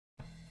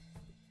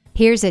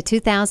Here's a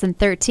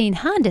 2013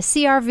 Honda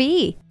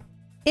CR-V.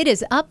 It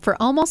is up for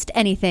almost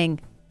anything.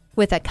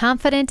 With a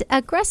confident,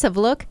 aggressive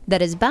look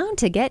that is bound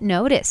to get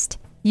noticed.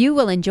 You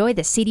will enjoy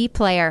the CD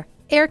player,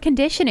 air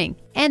conditioning,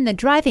 and the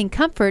driving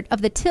comfort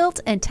of the tilt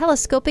and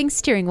telescoping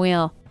steering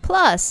wheel.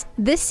 Plus,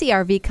 this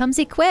CR-V comes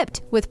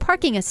equipped with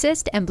parking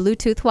assist and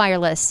Bluetooth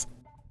wireless.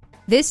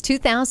 This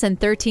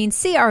 2013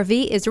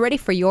 CR-V is ready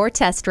for your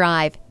test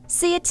drive.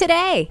 See it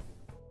today!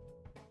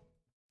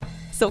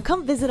 So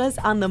come visit us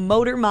on the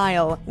Motor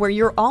Mile, where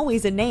you're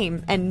always a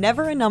name and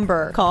never a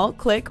number. Call,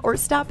 click, or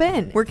stop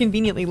in. We're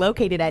conveniently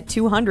located at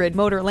 200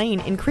 Motor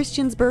Lane in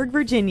Christiansburg,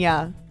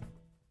 Virginia.